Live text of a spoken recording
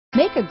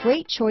Make a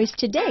great choice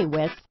today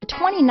with the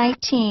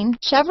 2019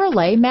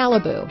 Chevrolet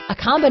Malibu, a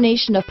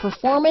combination of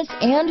performance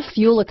and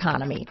fuel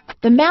economy.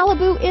 The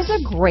Malibu is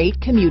a great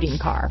commuting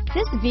car.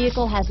 This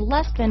vehicle has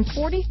less than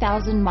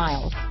 40,000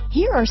 miles.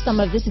 Here are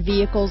some of this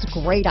vehicle's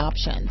great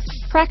options: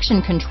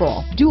 traction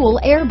control, dual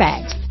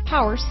airbags,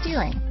 power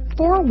steering,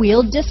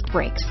 four-wheel disc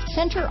brakes,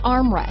 center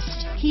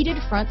armrest,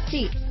 heated front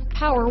seats,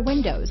 power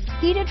windows,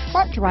 heated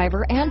front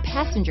driver and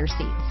passenger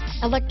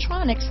seats,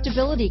 electronic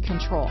stability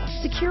control,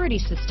 security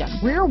system,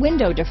 rear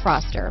window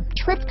defroster,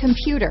 trip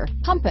computer,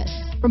 compass,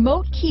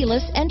 remote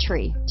keyless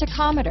entry,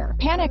 tachometer,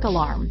 panic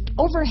alarm,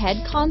 overhead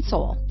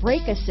console,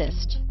 brake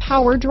assist,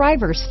 power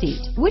driver's seat.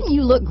 Wouldn't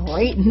you look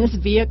great in this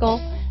vehicle?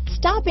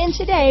 Stop in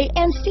today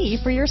and see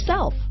for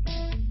yourself.